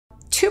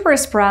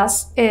Tuberous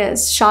breast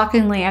is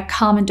shockingly a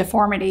common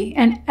deformity,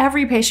 and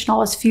every patient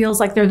always feels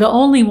like they're the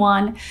only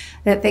one,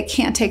 that they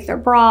can't take their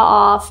bra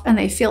off, and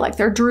they feel like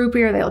they're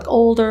droopy or they look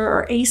older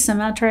or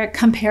asymmetric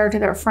compared to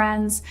their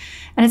friends.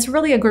 And it's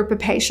really a group of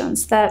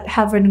patients that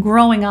have been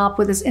growing up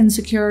with this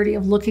insecurity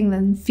of looking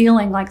and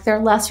feeling like they're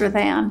lesser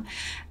than.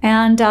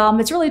 And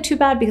it's really too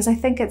bad, because I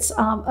think it's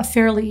a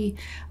fairly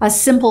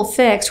simple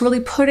fix,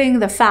 really putting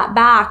the fat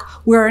back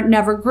where it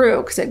never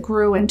grew, because it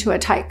grew into a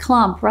tight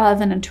clump rather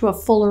than into a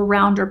fuller,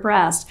 rounder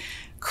breast,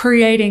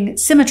 creating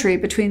symmetry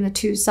between the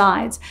two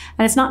sides.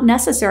 And it's not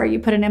necessary you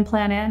put an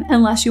implant in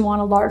unless you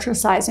want a larger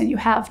size than you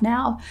have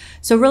now.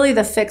 So really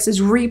the fix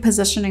is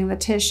repositioning the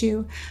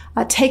tissue,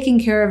 taking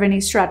care of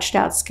any stretched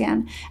out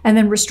skin, and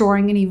then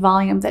restoring any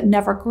volume that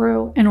never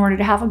grew in order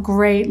to have a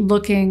great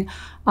looking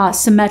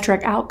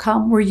symmetric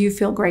outcome where you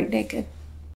feel great naked.